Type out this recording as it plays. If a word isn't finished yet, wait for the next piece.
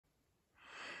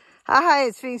Hi,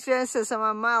 it's Phoenix Genesis. I'm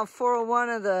on mile 401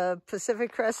 of the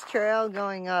Pacific Crest Trail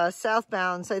going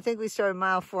southbound. So I think we started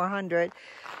mile 400,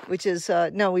 which is,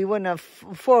 no, we wouldn't have,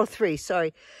 403,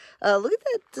 sorry. Look at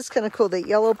that, this is kind of cool, that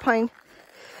yellow pine.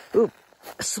 Ooh,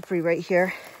 slippery right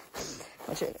here.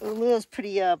 Watch it. Ooh, look at those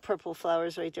pretty purple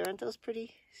flowers right there. Aren't those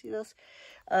pretty? See those?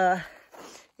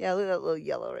 Yeah, look at that little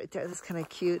yellow right there. That's kind of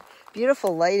cute.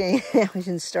 Beautiful lighting. We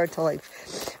didn't start till like,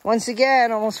 once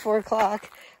again, almost 4 o'clock.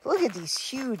 Look at these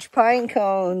huge pine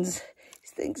cones.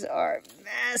 These things are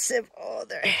massive. Oh,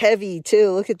 they're heavy too.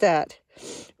 Look at that.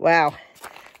 Wow.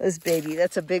 This baby,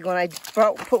 that's a big one. I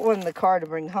put one in the car to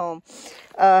bring home.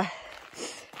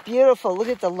 Beautiful. Look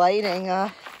at the lighting.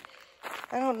 I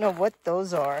don't know what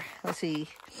those are. Let's see.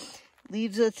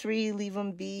 Leaves of 3, leave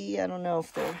them be. I don't know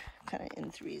if they're kind of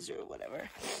in 3s or whatever.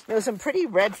 There were some pretty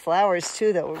red flowers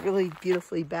too that were really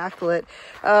beautifully backlit.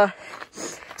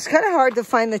 It's kind of hard to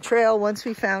find the trail. Once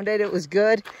we found it, it was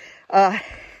good. A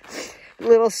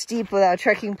little steep without a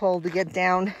trekking pole to get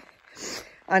down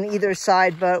on either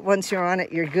side, but once you're on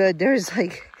it, you're good. There's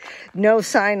like no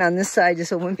sign on this side,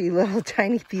 just a wimpy little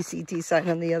tiny PCT sign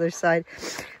on the other side.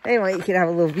 Anyway, you can have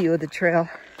a little view of the trail.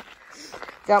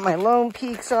 Got my Lone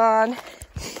Peaks on,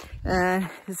 and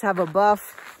just have a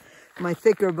buff, my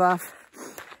thicker buff,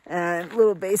 and a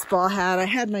little baseball hat. I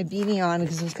had my beanie on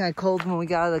because it was kind of cold when we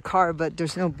got out of the car, but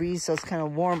there's no breeze, so it's kind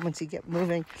of warm once you get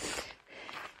moving.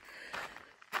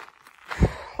 A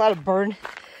lot of burn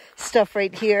stuff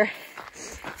right here.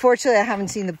 Fortunately, I haven't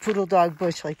seen the poodle dog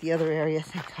bush like the other area,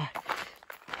 thank God.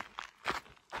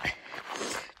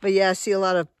 But yeah, I see a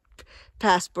lot of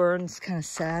past burns, kind of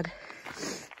sad.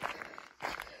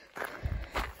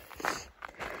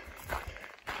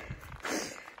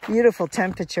 Beautiful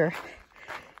temperature.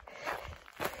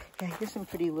 Yeah, here's some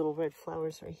pretty little red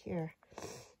flowers right here.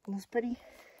 Aren't those pretty?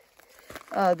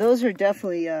 Those are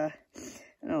definitely, I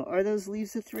don't know, are those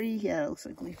leaves of 3? Yeah, it looks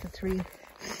like leaf of 3.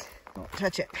 Don't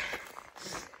touch it.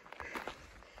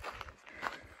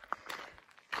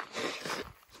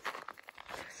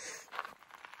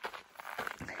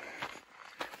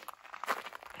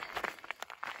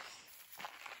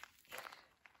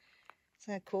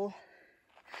 Isn't that cool?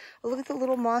 Oh, look at the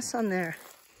little moss on there.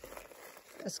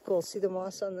 That's cool. See the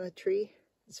moss on the tree?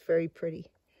 It's very pretty.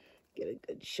 Get a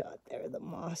good shot there of the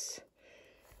moss.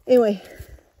 Anyway,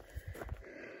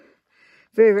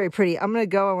 very, very pretty. I'm going to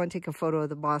go. I want to take a photo of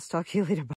the moss. Talk to you later. Bye.